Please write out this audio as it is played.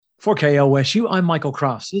For KOSU, I'm Michael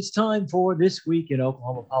Cross. It's time for This Week in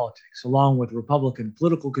Oklahoma Politics, along with Republican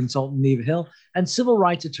political consultant Neva Hill and civil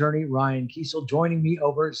rights attorney Ryan Kiesel joining me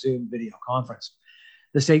over Zoom video conference.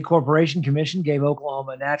 The State Corporation Commission gave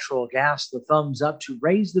Oklahoma Natural Gas the thumbs up to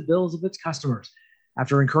raise the bills of its customers.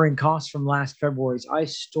 After incurring costs from last February's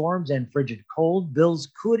ice storms and frigid cold,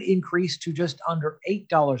 bills could increase to just under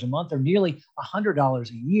 $8 a month or nearly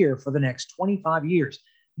 $100 a year for the next 25 years.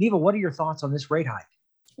 Neva, what are your thoughts on this rate hike?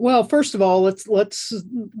 Well, first of all,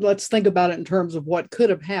 let's think about it in terms of what could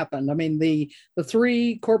have happened. I mean, the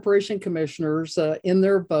three corporation commissioners in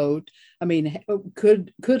their vote, I mean,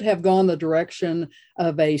 could have gone the direction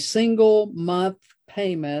of a single month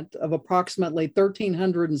payment of approximately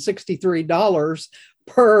 $1,363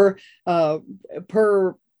 per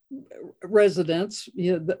residence,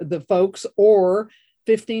 the folks, or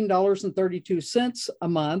 $15.32 a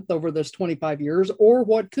month over this 25 years, or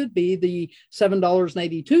what could be the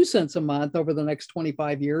 $7.82 a month over the next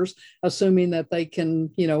 25 years, assuming that they can,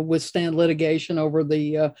 withstand litigation over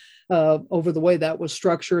the way that was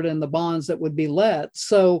structured and the bonds that would be let.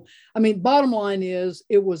 So, I mean, bottom line is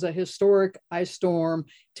it was a historic ice storm,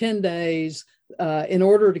 10 days. In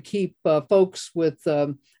order to keep folks with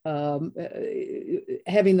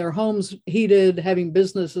having their homes heated, having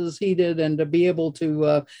businesses heated, and to be able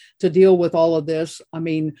to deal with all of this. I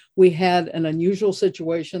mean, we had an unusual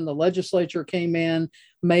situation. The legislature came in,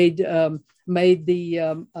 made the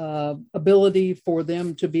ability for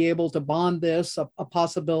them to be able to bond this a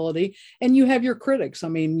possibility. And you have your critics. I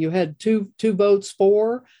mean, you had two votes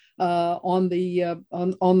for. On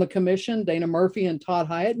the commission, Dana Murphy and Todd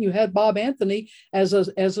Hyatt, and you had Bob Anthony as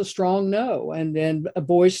a strong no, and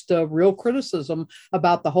voiced real criticism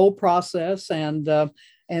about the whole process, and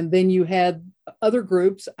then you had other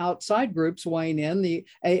groups, outside groups weighing in, the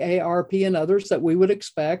AARP and others that we would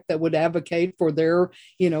expect that would advocate for their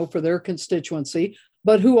constituency,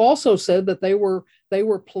 but who also said that they were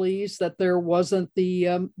pleased that there wasn't the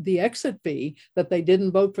exit fee, that they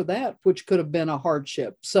didn't vote for that, which could have been a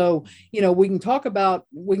hardship. So, we can talk about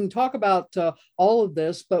all of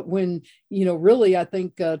this, but when, really, I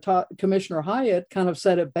think Commissioner Hyatt kind of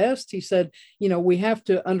said it best. He said, we have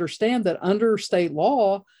to understand that under state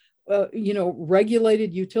law,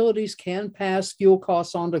 regulated utilities can pass fuel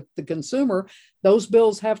costs on to the consumer. Those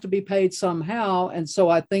bills have to be paid somehow. And so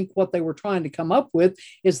I think what they were trying to come up with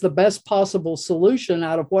is the best possible solution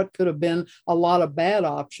out of what could have been a lot of bad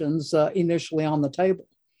options initially on the table.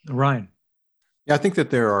 Ryan. Yeah, I think that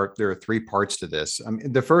there are three parts to this. I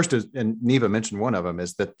mean, the first is, and Neva mentioned one of them,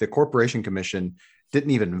 is that the Corporation Commission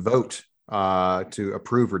didn't even vote to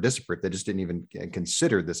approve or disapprove. They just didn't even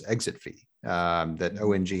consider this exit fee that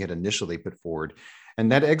ONG had initially put forward.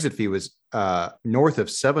 And that exit fee was north of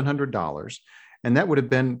 $700. And that would have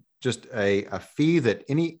been just a fee that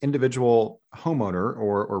any individual homeowner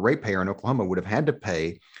or ratepayer in Oklahoma would have had to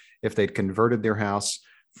pay if they'd converted their house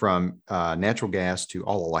from natural gas to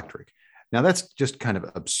all electric. Now, that's just kind of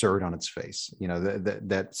absurd on its face,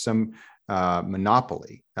 that some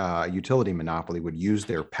utility monopoly would use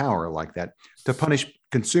their power like that to punish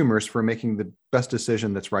consumers for making the best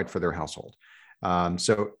decision that's right for their household.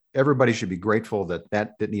 So everybody should be grateful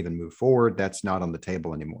that didn't even move forward. That's not on the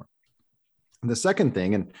table anymore. The second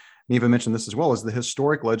thing, and Neva mentioned this as well, is the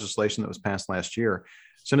historic legislation that was passed last year.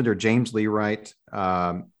 Senator James Lee Wright,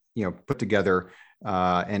 put together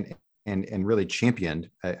and really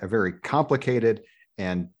championed a very complicated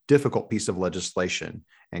and difficult piece of legislation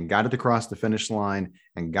and got it across the finish line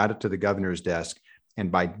and got it to the governor's desk.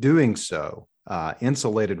 And by doing so,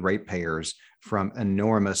 insulated ratepayers from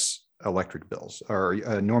enormous electric bills or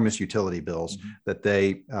enormous utility bills that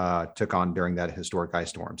they took on during that historic ice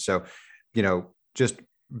storm. So, just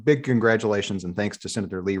big congratulations and thanks to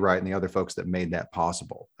Senator Lee Wright and the other folks that made that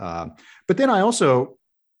possible. But then I also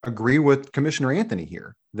agree with Commissioner Anthony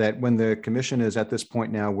here that when the commission is at this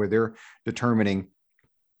point now where they're determining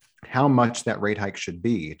how much that rate hike should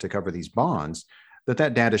be to cover these bonds,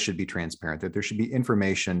 that data should be transparent, that there should be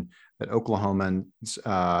information that Oklahomans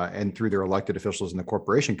and through their elected officials in the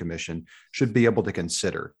Corporation Commission should be able to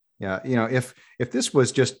consider. If this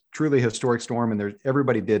was just truly a historic storm and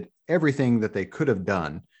everybody did everything that they could have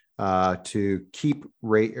done to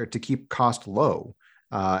keep cost low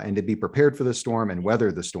and to be prepared for the storm and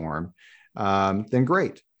weather the storm, then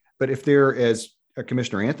great. But if there, as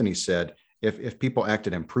Commissioner Anthony said, if people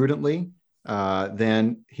acted imprudently,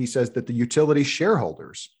 then he says that the utility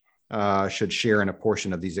shareholders should share in a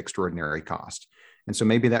portion of these extraordinary costs. And so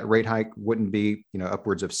maybe that rate hike wouldn't be,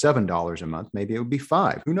 upwards of $7 a month. Maybe it would be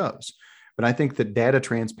 $5. Who knows? But I think that data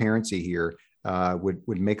transparency here would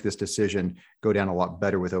make this decision go down a lot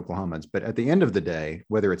better with Oklahomans. But at the end of the day,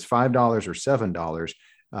 whether it's $5 or $7,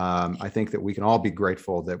 I think that we can all be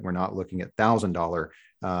grateful that we're not looking at $1,000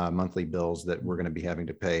 monthly bills that we're going to be having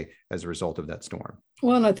to pay as a result of that storm.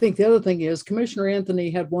 Well, and I think the other thing is Commissioner Anthony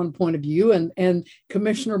had one point of view, and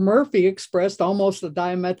Commissioner Murphy expressed almost a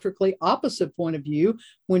diametrically opposite point of view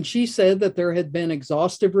when she said that there had been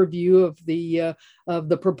exhaustive review of the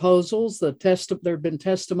proposals, there had been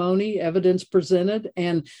testimony, evidence presented,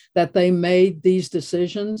 and that they made these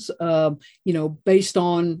decisions, based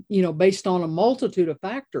on a multitude of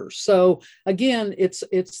factors. So again,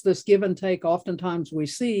 it's this give and take. Oftentimes we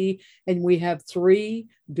see, and we have 3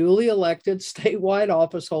 duly elected statewide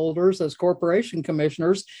office holders as corporation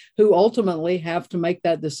commissioners who ultimately have to make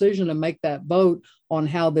that decision and make that vote on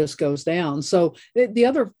how this goes down. So the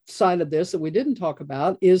other side of this that we didn't talk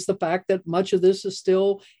about is the fact that much of this is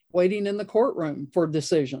still waiting in the courtroom for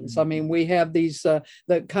decisions. I mean, we have these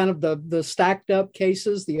the stacked up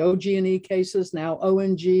cases, the OG&E cases, now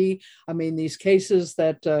ONG. I mean, these cases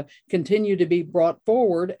that continue to be brought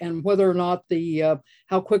forward, and whether or not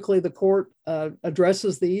how quickly the court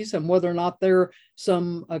addresses these, and whether or not there are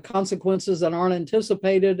some consequences that aren't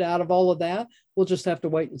anticipated out of all of that, we'll just have to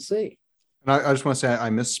wait and see. And I just want to say I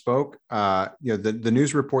misspoke. The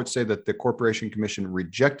news reports say that the Corporation Commission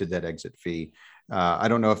rejected that exit fee. I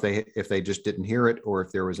don't know if they just didn't hear it or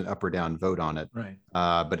if there was an up or down vote on it. Right.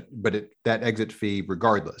 But that exit fee,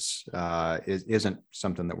 regardless, isn't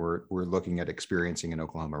something that we're looking at experiencing in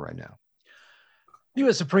Oklahoma right now. The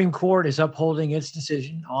U.S. Supreme Court is upholding its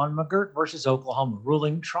decision on McGirt versus Oklahoma,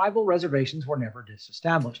 ruling tribal reservations were never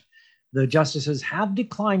disestablished. The justices have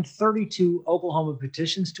declined 32 Oklahoma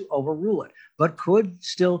petitions to overrule it, but could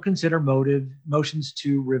still consider motions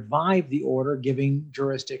to revive the order, giving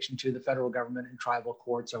jurisdiction to the federal government and tribal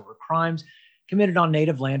courts over crimes committed on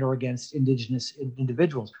native land or against indigenous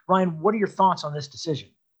individuals. Ryan, what are your thoughts on this decision?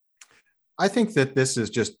 I think that this is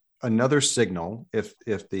just another signal, if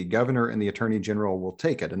the governor and the attorney general will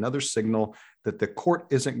take it, another signal that the court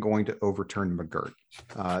isn't going to overturn McGirt.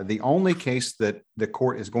 The only case that the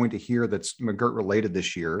court is going to hear that's McGirt related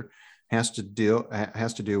this year has to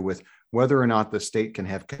do with whether or not the state can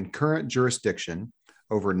have concurrent jurisdiction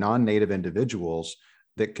over non-native individuals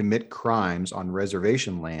that commit crimes on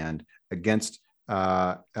reservation land against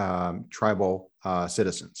tribal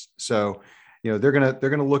citizens. So, they're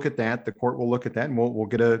gonna look at that. The court will look at that, and we'll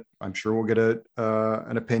get I'm sure we'll get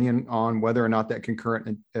an opinion on whether or not that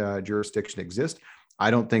concurrent jurisdiction exists.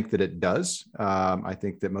 I don't think that it does. I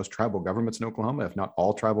think that most tribal governments in Oklahoma, if not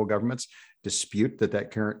all tribal governments, dispute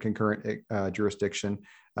that concurrent jurisdiction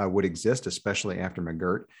would exist, especially after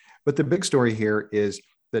McGirt. But the big story here is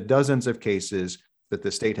the dozens of cases that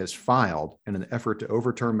the state has filed in an effort to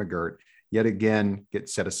overturn McGirt yet again get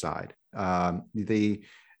set aside. The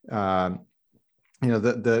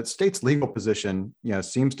state's legal position,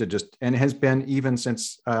 seems to just, and has been even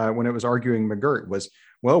since when it was arguing McGirt, was,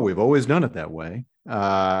 well, we've always done it that way.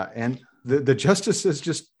 And the justices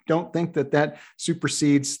just don't think that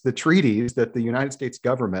supersedes the treaties that the United States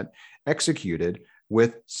government executed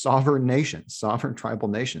with sovereign tribal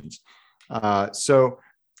nations. So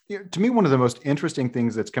to me, one of the most interesting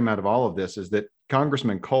things that's come out of all of this is that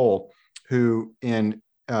Congressman Cole, who in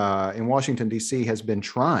Washington, D.C., has been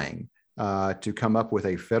trying to come up with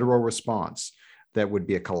a federal response that would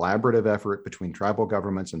be a collaborative effort between tribal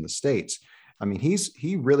governments and the states. I mean,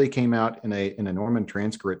 he really came out in a Norman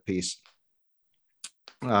Transcript piece,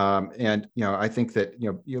 and I think that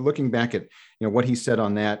you're looking back at what he said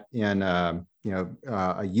on that in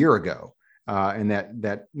a year ago, and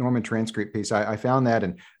that Norman Transcript piece. I found that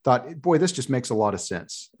and thought, boy, this just makes a lot of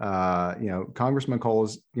sense. Congressman Cole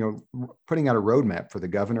is putting out a roadmap for the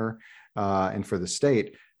governor and for the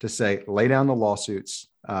state to say, lay down the lawsuits.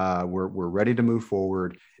 We're ready to move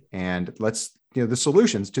forward, and let's, the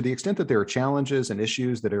solutions, to the extent that there are challenges and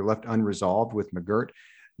issues that are left unresolved with McGirt,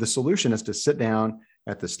 the solution is to sit down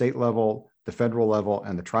at the state level, the federal level,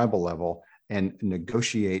 and the tribal level and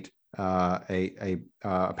negotiate a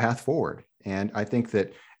path forward. And I think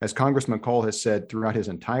that, as Congressman Cole has said throughout his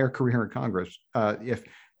entire career in Congress,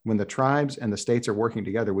 when the tribes and the states are working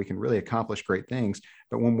together, we can really accomplish great things.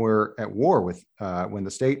 But when we're at war with, when the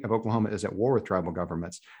state of Oklahoma is at war with tribal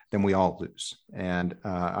governments, then we all lose. And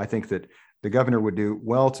I think that the governor would do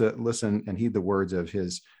well to listen and heed the words of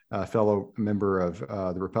his fellow member of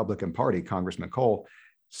the Republican Party, Congressman Cole.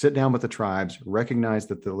 Sit down with the tribes, recognize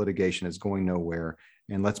that the litigation is going nowhere,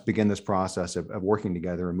 and let's begin this process of working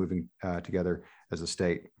together and moving together as a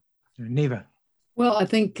state. Neva. Well, I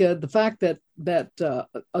think the fact that the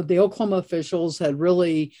Oklahoma officials had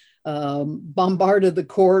really bombarded the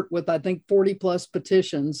court with, I think, 40 plus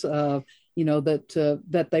petitions,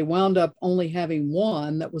 that they wound up only having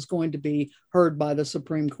one that was going to be heard by the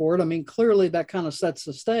Supreme Court. I mean, clearly that kind of sets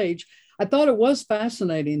the stage. I thought it was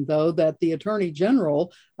fascinating, though, that the Attorney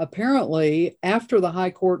General apparently, after the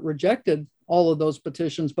High Court rejected all of those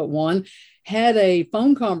petitions but one, had a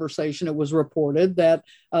phone conversation. It was reported that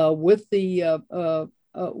with the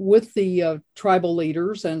tribal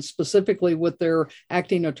leaders, and specifically with their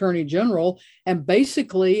acting attorney general, and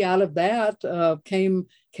basically out of that came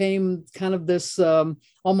kind of this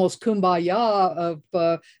almost kumbaya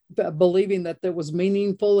of believing that there was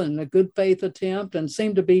meaningful and a good faith attempt, and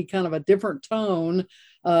seemed to be kind of a different tone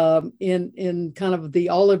in kind of the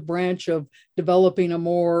olive branch of developing a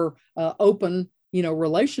more open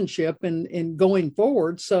relationship in going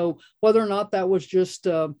forward. So whether or not that was just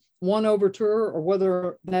one overture, or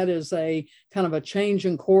whether that is a kind of a change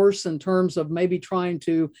in course in terms of maybe trying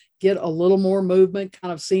to get a little more movement,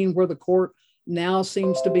 kind of seeing where the court now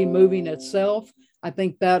seems to be moving itself, I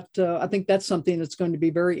think that's something that's going to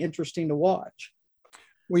be very interesting to watch.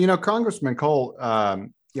 Well, Congressman Cole,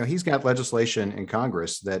 he's got legislation in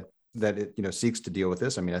Congress that it, seeks to deal with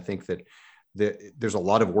this. I mean, I think that there's a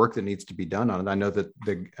lot of work that needs to be done on it. I know that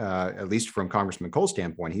at least from Congressman Cole's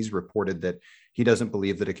standpoint, he's reported that he doesn't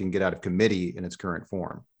believe that it can get out of committee in its current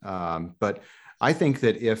form. But I think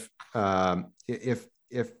that if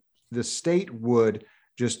the state would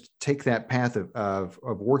just take that path of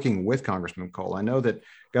working with Congressman Cole, I know that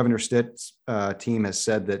Governor Stitt's team has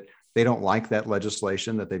said that they don't like that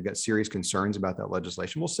legislation, that they've got serious concerns about that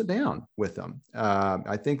legislation. We'll sit down with them.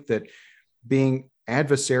 I think that being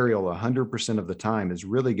adversarial 100% of the time is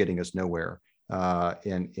really getting us nowhere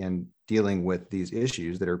in dealing with these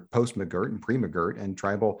issues that are post-McGirt and pre-McGirt and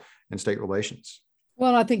tribal and state relations.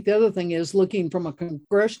 Well, I think the other thing is looking from a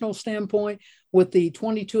congressional standpoint with the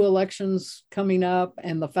 22 elections coming up,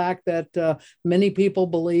 and the fact that many people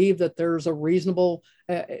believe that there's a reasonable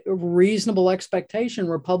expectation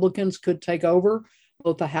Republicans could take over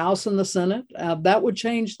both the House and the Senate. That would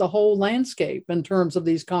change the whole landscape in terms of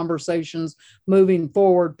these conversations moving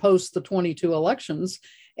forward post the 22 elections.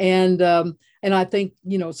 And I think,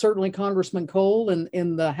 certainly Congressman Cole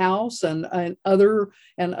in the House and other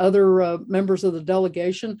members of the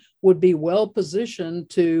delegation would be well positioned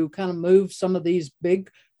to kind of move some of these big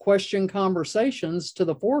question conversations to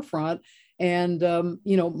the forefront, and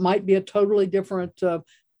might be a totally different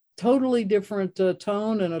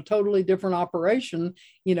tone and a totally different operation,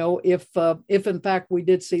 if in fact we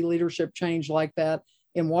did see leadership change like that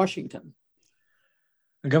in Washington.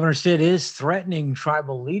 Governor Stitt is threatening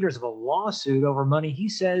tribal leaders of a lawsuit over money he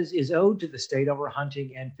says is owed to the state over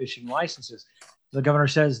hunting and fishing licenses. The governor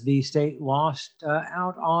says the state lost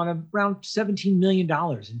out on around $17 million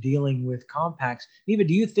in dealing with compacts. Eva,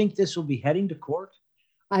 do you think this will be heading to court?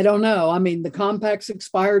 I don't know. I mean, the compacts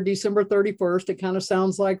expired December 31st. It kind of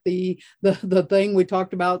sounds like the thing we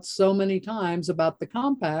talked about so many times about the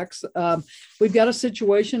compacts. We've got a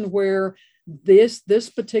situation where this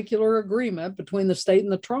particular agreement between the state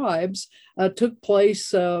and the tribes took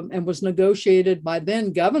place and was negotiated by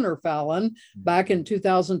then Governor Fallin back in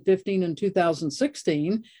 2015 and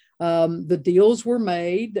 2016. The deals were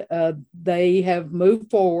made. They have moved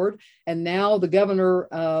forward, and now the governor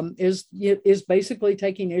is basically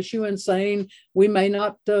taking issue and saying we may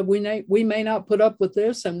not put up with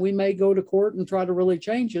this, and we may go to court and try to really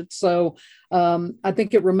change it. So I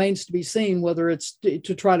think it remains to be seen whether it's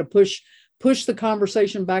to try to push the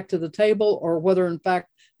conversation back to the table, or whether in fact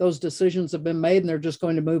those decisions have been made and they're just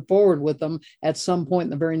going to move forward with them at some point in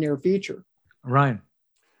the very near future. Ryan.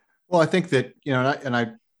 Well, I think that,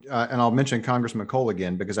 and I'll mention Congressman Cole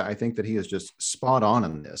again, because I think that he is just spot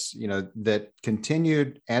on this, that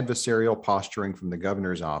continued adversarial posturing from the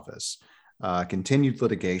governor's office, continued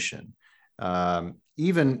litigation,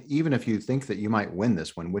 even if you think that you might win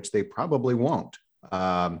this one, which they probably won't.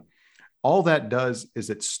 All that does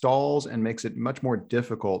is it stalls and makes it much more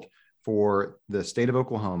difficult for the state of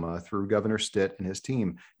Oklahoma, through Governor Stitt and his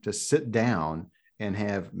team, to sit down and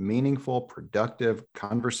have meaningful, productive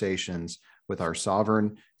conversations with our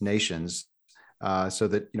sovereign nations, so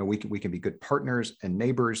that we can be good partners and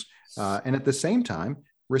neighbors, and at the same time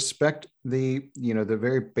respect the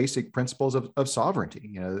very basic principles of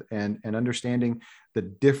sovereignty, and understanding the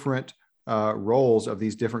different roles of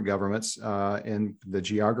these different governments in the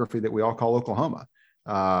geography that we all call Oklahoma.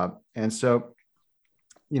 And so,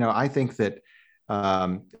 I think that,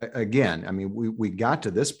 again, we got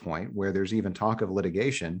to this point where there's even talk of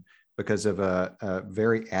litigation because of a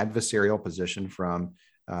very adversarial position from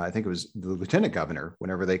I think it was the lieutenant governor,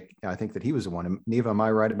 I think that he was the one. Neva, am I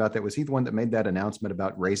right about that? Was he the one that made that announcement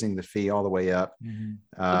about raising the fee all the way up? Mm-hmm.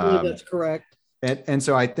 I believe that's correct. And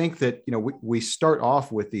so I think that, we start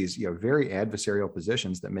off with these, very adversarial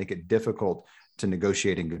positions that make it difficult to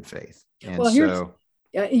negotiate in good faith. And well,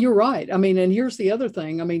 you're right. I mean, and here's the other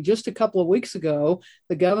thing. I mean, just a couple of weeks ago,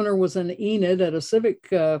 the governor was in Enid at a civic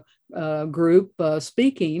group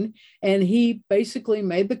speaking, and he basically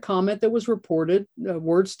made the comment that was reported,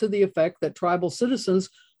 words to the effect that tribal citizens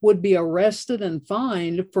would be arrested and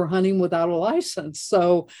fined for hunting without a license.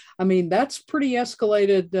 So, I mean, that's pretty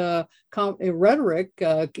escalated rhetoric,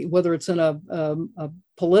 whether it's in a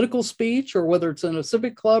political speech or whether it's in a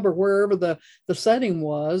civic club or wherever the setting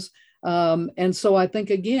was. And so I think,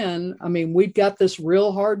 again, I mean, we've got this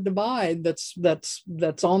real hard divide that's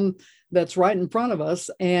right in front of us.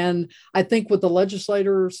 And I think with the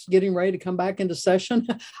legislators getting ready to come back into session,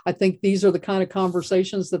 I think these are the kind of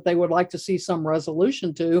conversations that they would like to see some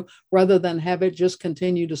resolution to, rather than have it just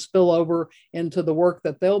continue to spill over into the work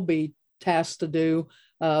that they'll be tasked to do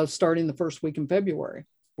starting the first week in February.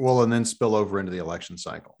 Well, and then spill over into the election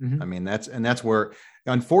cycle. Mm-hmm. I mean, that's where,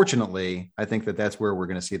 unfortunately, I think that's where we're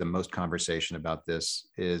going to see the most conversation about this,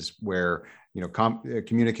 is where,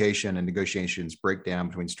 communication and negotiations break down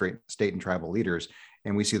between state and tribal leaders.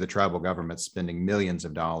 And we see the tribal government spending millions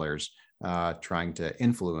of dollars trying to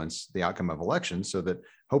influence the outcome of elections, so that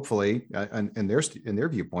hopefully, in their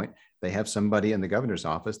viewpoint, they have somebody in the governor's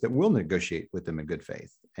office that will negotiate with them in good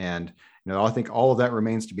faith. And, I think all of that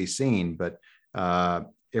remains to be seen. But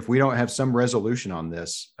if we don't have some resolution on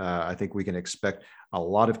this, I think we can expect a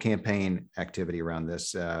lot of campaign activity around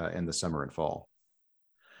this in the summer and fall.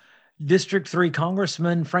 District 3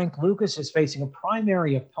 Congressman Frank Lucas is facing a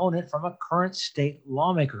primary opponent from a current state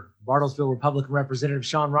lawmaker. Bartlesville Republican Representative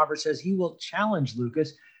Sean Roberts says he will challenge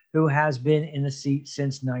Lucas, who has been in the seat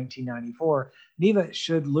since 1994. Neva,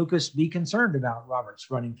 should Lucas be concerned about Roberts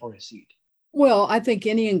running for his seat? Well, I think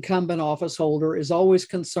any incumbent office holder is always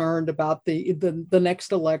concerned about the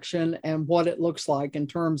next election and what it looks like in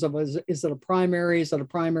terms of, is it a primary,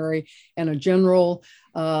 and a general,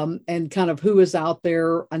 and kind of who is out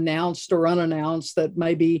there, announced or unannounced, that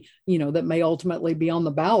may be, that may ultimately be on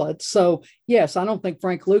the ballot. So yes, I don't think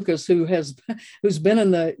Frank Lucas, who's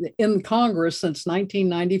been in Congress since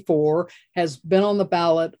 1994, has been on the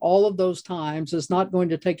ballot all of those times, is not going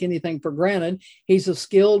to take anything for granted. He's a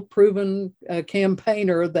skilled, proven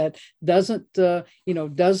campaigner that doesn't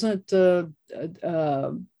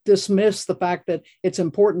dismiss the fact that it's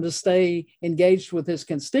important to stay engaged with his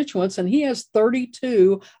constituents. And he has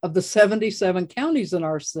 32 of the 77 counties in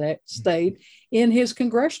our state in his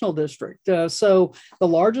congressional district. So the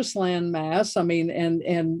largest land mass, I mean,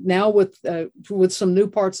 and now with some new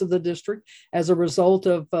parts of the district as a result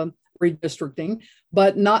of redistricting,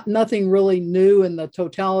 but nothing really new in the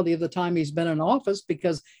totality of the time he's been in office,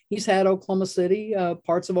 because he's had Oklahoma City,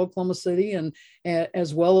 parts of Oklahoma City, and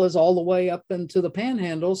as well as all the way up into the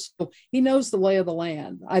panhandles. So he knows the lay of the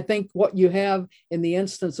land. I think what you have in the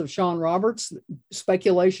instance of Sean Roberts,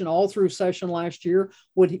 speculation all through session last year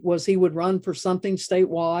was he would run for something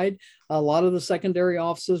statewide. A lot of the secondary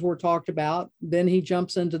offices were talked about. Then he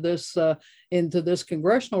jumps into this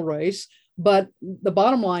congressional race. But the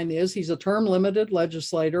bottom line is he's a term limited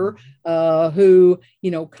legislator who,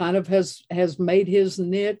 kind of has made his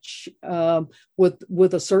niche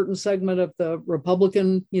with a certain segment of the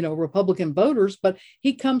Republican voters. But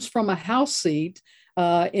he comes from a House seat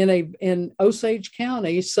in Osage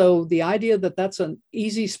County. So the idea that that's an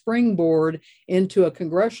easy springboard into a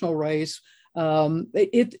congressional race,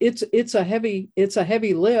 it's a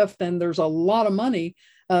heavy lift, and there's a lot of money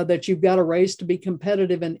that you've got to raise to be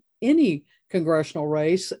competitive in any congressional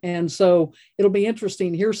race. And so it'll be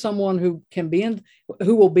interesting. Here's someone who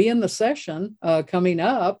will be in the session coming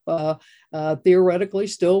up, theoretically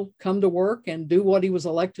still come to work and do what he was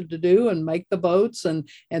elected to do and make the votes and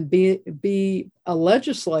be a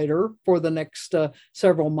legislator for the next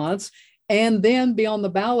several months, and then be on the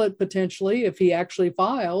ballot potentially, if he actually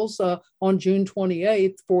files, on June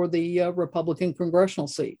 28th for the Republican congressional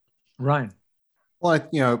seat. Ryan.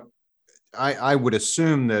 Well, I would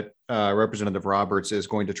assume that Representative Roberts is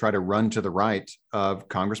going to try to run to the right of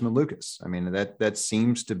Congressman Lucas. I mean, that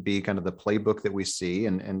seems to be kind of the playbook that we see.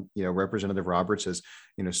 And Representative Roberts has,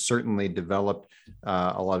 certainly developed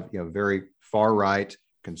a lot of, very far right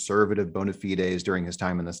conservative bona fides during his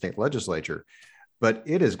time in the state legislature. But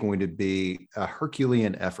it is going to be a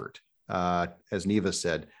Herculean effort, as Neva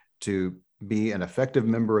said, to be an effective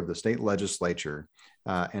member of the state legislature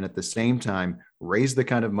and at the same time raise the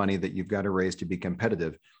kind of money that you've got to raise to be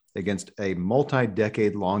competitive against a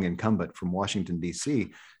multi-decade long incumbent from Washington,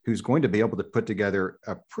 D.C., who's going to be able to put together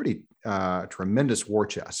a pretty tremendous war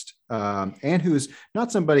chest, and who's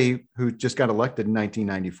not somebody who just got elected in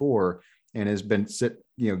 1994 and has been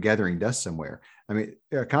gathering dust somewhere. I mean,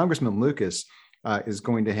 Congressman Lucas is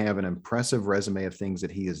going to have an impressive resume of things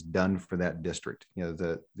that he has done for that district.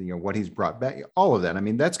 What he's brought back, all of that. I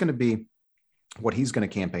mean, that's going to be what he's going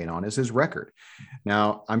to campaign on, is his record.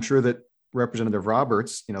 Now, I'm sure that Representative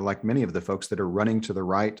Roberts, like many of the folks that are running to the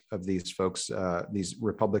right of these folks, these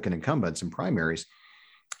Republican incumbents in primaries,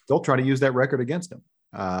 they'll try to use that record against him.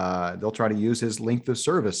 They'll try to use his length of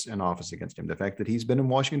service in office against him. The fact that he's been in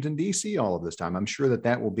Washington, D.C. all of this time. I'm sure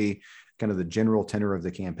that will be kind of the general tenor of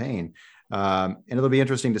the campaign. And it'll be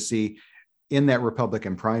interesting to see in that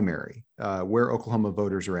Republican primary where Oklahoma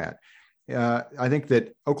voters are at. I think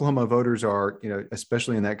that Oklahoma voters are,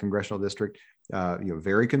 especially in that congressional district,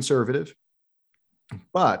 very conservative.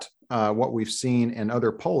 But what we've seen in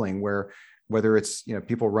other polling, whether it's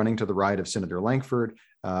people running to the right of Senator Lankford,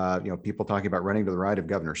 people talking about running to the right of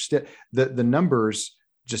Governor Stitt, the numbers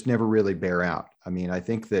just never really bear out. I mean, I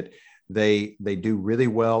think that they do really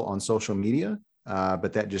well on social media,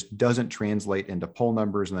 but that just doesn't translate into poll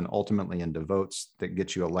numbers and then ultimately into votes that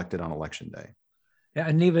get you elected on election day. Yeah,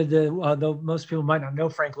 and Neva, though most people might not know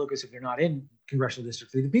Frank Lucas if they're not in Congressional District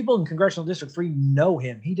 3, the people in Congressional District 3 know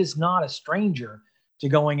him. He is not a stranger to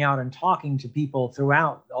going out and talking to people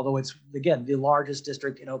throughout, although it's, again, the largest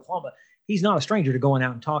district in Oklahoma. He's not a stranger to going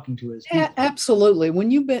out and talking to his people. Absolutely.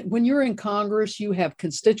 When you're in Congress, you have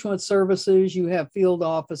constituent services, you have field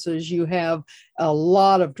offices, you have a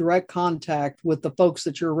lot of direct contact with the folks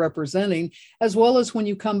that you're representing, as well as when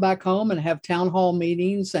you come back home and have town hall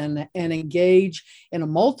meetings and engage in a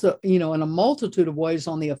multitude of ways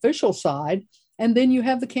on the official side. And then you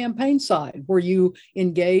have the campaign side where you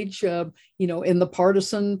engage, in the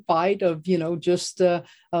partisan fight of,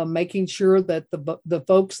 making sure that the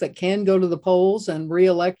folks that can go to the polls and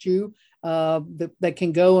reelect you, that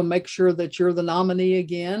can go and make sure that you're the nominee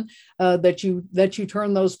again, that you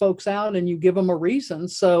turn those folks out and you give them a reason.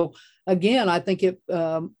 So again, I think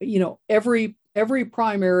every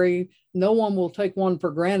primary, no one will take one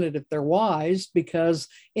for granted if they're wise, because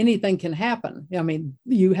anything can happen. I mean,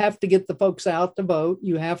 you have to get the folks out to vote.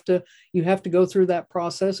 You have to go through that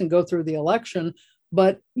process and go through the election.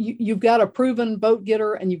 But you've got a proven vote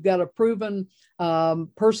getter, and you've got a proven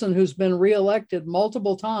person who's been reelected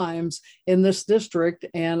multiple times in this district.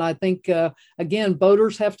 And I think, again,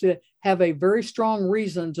 voters have to have a very strong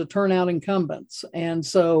reason to turn out incumbents. And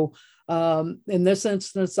so in this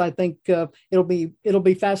instance, I think it'll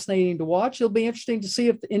be fascinating to watch. It'll be interesting to see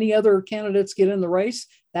if any other candidates get in the race.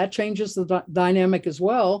 That changes the dynamic as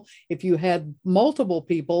well. If you had multiple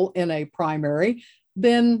people in a primary,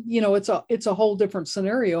 then it's a whole different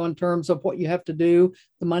scenario in terms of what you have to do,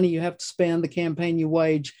 the money you have to spend, the campaign you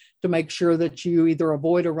wage to make sure that you either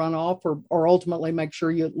avoid a runoff or ultimately make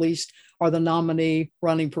sure you at least are the nominee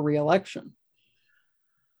running for re-election.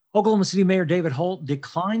 Oklahoma City Mayor David Holt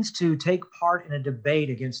declines to take part in a debate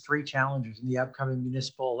against three challengers in the upcoming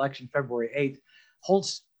municipal election, February 8th.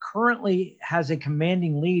 Holt currently has a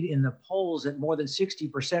commanding lead in the polls at more than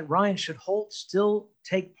 60%. Ryan, should Holt still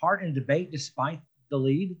take part in a debate despite the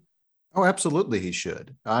lead? Oh, absolutely, he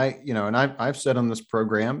should. I've said on this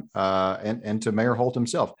program, and to Mayor Holt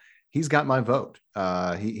himself, he's got my vote.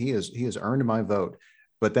 He has earned my vote,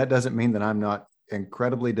 but that doesn't mean that I'm not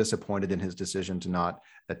incredibly disappointed in his decision to not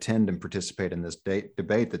attend and participate in this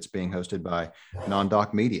debate that's being hosted by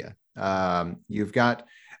non-doc media. You've got,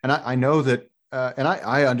 and I know that, and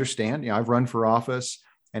I understand, I've run for office,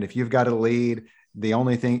 and if you've got a lead, the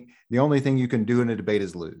only thing you can do in a debate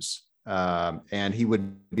is lose. And he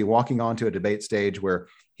would be walking onto a debate stage where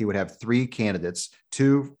he would have three candidates,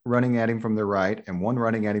 two running at him from the right and one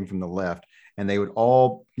running at him from the left. And they would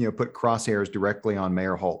all, put crosshairs directly on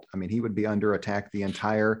Mayor Holt. I mean, he would be under attack the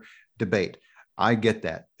entire debate. I get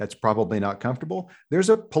that. That's probably not comfortable. There's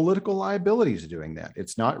a political liability to doing that.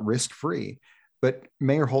 It's not risk-free, but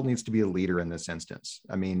Mayor Holt needs to be a leader in this instance.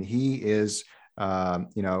 I mean, he is,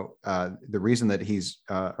 the reason that he's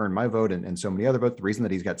earned my vote and so many other votes, the reason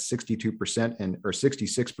that he's got 62% or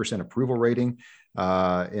 66% approval rating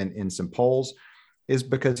in some polls is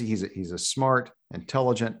because he's a smart,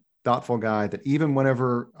 intelligent, thoughtful guy that even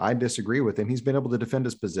whenever I disagree with him, he's been able to defend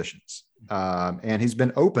his positions. And he's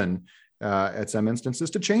been open at some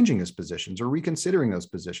instances to changing his positions or reconsidering those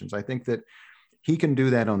positions. I think that he can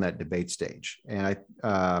do that on that debate stage. And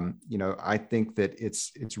I think that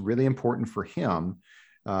it's really important for him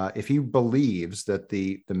if he believes that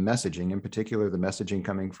the messaging, in particular, the messaging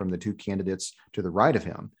coming from the two candidates to the right of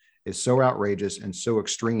him, is so outrageous and so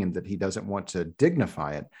extreme that he doesn't want to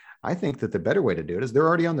dignify it. I think that the better way to do it is they're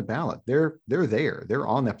already on the ballot. They're there. They're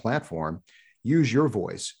on that platform. Use your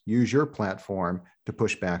voice, use your platform to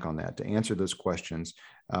push back on that, to answer those questions.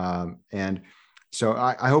 And so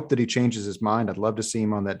I hope that he changes his mind. I'd love to see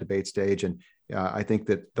him on that debate stage. And I think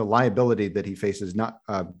that the liability that he faces not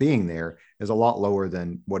being there is a lot lower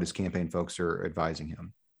than what his campaign folks are advising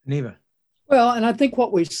him. Neva. Well, and I think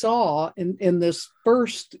what we saw in this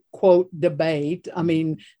first quote debate, I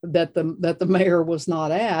mean, that the mayor was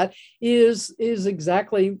not at, is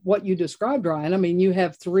exactly what you described, Ryan. I mean, you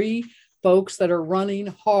have three folks that are running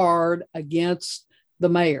hard against the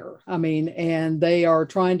mayor. I mean, and they are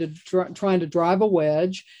trying to drive a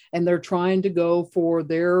wedge, and they're trying to go for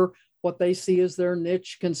what they see as their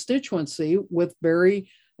niche constituency with very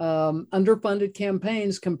underfunded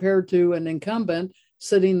campaigns compared to an incumbent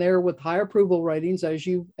sitting there with high approval ratings, as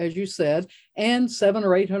you said, and $700,000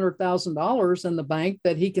 or $800,000 in the bank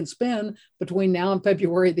that he can spend between now and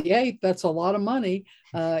February the 8th. That's a lot of money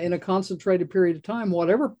in a concentrated period of time,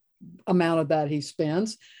 whatever amount of that he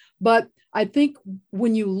spends. But I think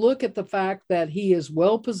when you look at the fact that he is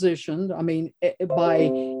well positioned, I mean,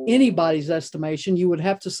 by anybody's estimation, you would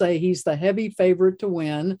have to say he's the heavy favorite to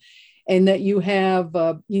win, and that you have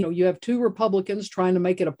two Republicans trying to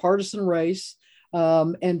make it a partisan race.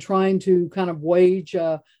 And trying to kind of wage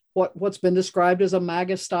what's been described as a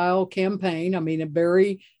MAGA style campaign. I mean,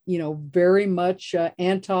 very much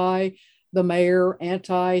anti the mayor,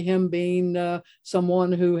 anti him being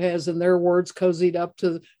someone who has, in their words, cozied up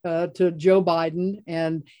to Joe Biden,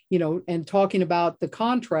 and talking about the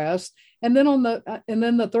contrast. And then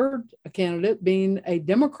the third candidate being a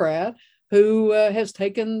Democrat who has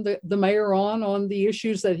taken the mayor on the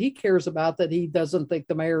issues that he cares about, that he doesn't think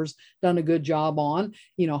the mayor's done a good job on,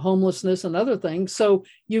 homelessness and other things. So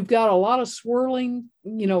you've got a lot of swirling,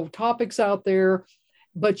 topics out there,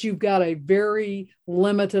 but you've got a very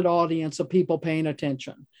limited audience of people paying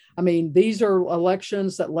attention. I mean, these are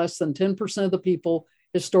elections that less than 10% of the people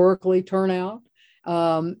historically turn out.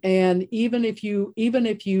 And even if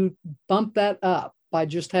you bump that up by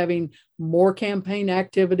just having more campaign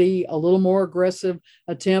activity, a little more aggressive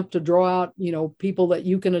attempt to draw out, people that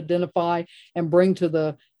you can identify and bring to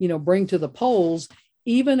the polls,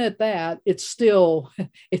 even at that, it's still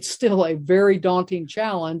a very daunting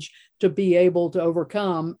challenge to be able to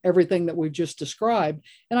overcome everything that we've just described.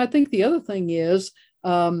 And I think the other thing is,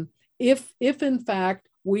 if in fact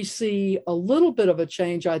we see a little bit of a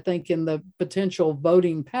change, I think, in the potential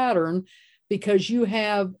voting pattern, because you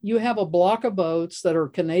have a block of votes that are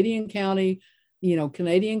Canadian County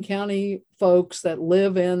folks that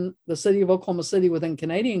live in the city of Oklahoma City within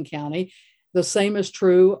Canadian County. The same is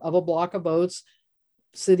true of a block of votes,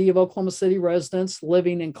 city of Oklahoma City residents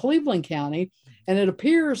living in Cleveland County. And it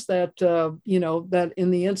appears that, that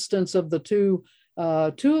in the instance of the two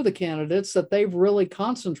of the candidates, that they've really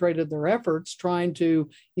concentrated their efforts trying to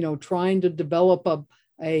develop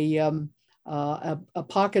a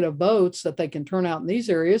pocket of votes that they can turn out in these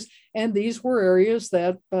areas. And these were areas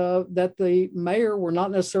that the mayor were not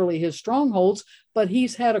necessarily his strongholds, but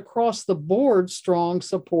he's had across the board strong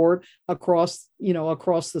support across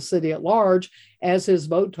the city at large, as his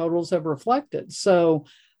vote totals have reflected. So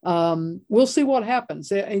we'll see what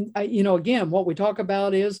happens. And, again, what we talk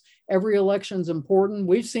about is every election is important.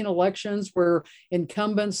 We've seen elections where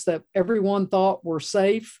incumbents that everyone thought were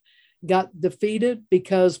safe got defeated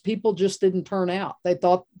because people just didn't turn out. They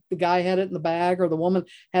thought the guy had it in the bag or the woman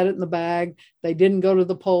had it in the bag. They didn't go to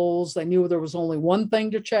the polls. They knew there was only one thing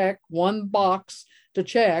to check, one box to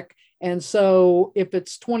check. And so if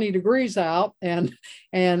it's 20 degrees out and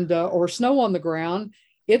or snow on the ground,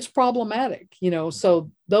 it's problematic, So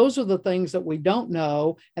those are the things that we don't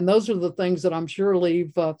know. And those are the things that I'm sure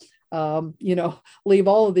leave all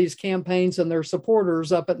of these campaigns and their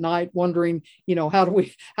supporters up at night wondering, how do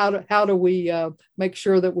we make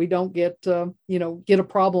sure that we don't get a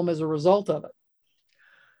problem as a result of it.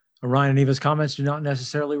 Ryan and Neva's comments do not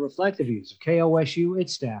necessarily reflect the views of KOSU,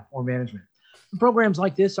 its staff, or management. Programs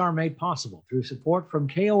like this are made possible through support from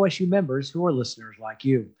KOSU members who are listeners like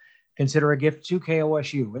you. Consider a gift to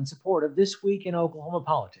KOSU in support of This Week in Oklahoma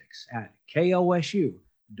Politics at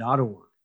kosu.org.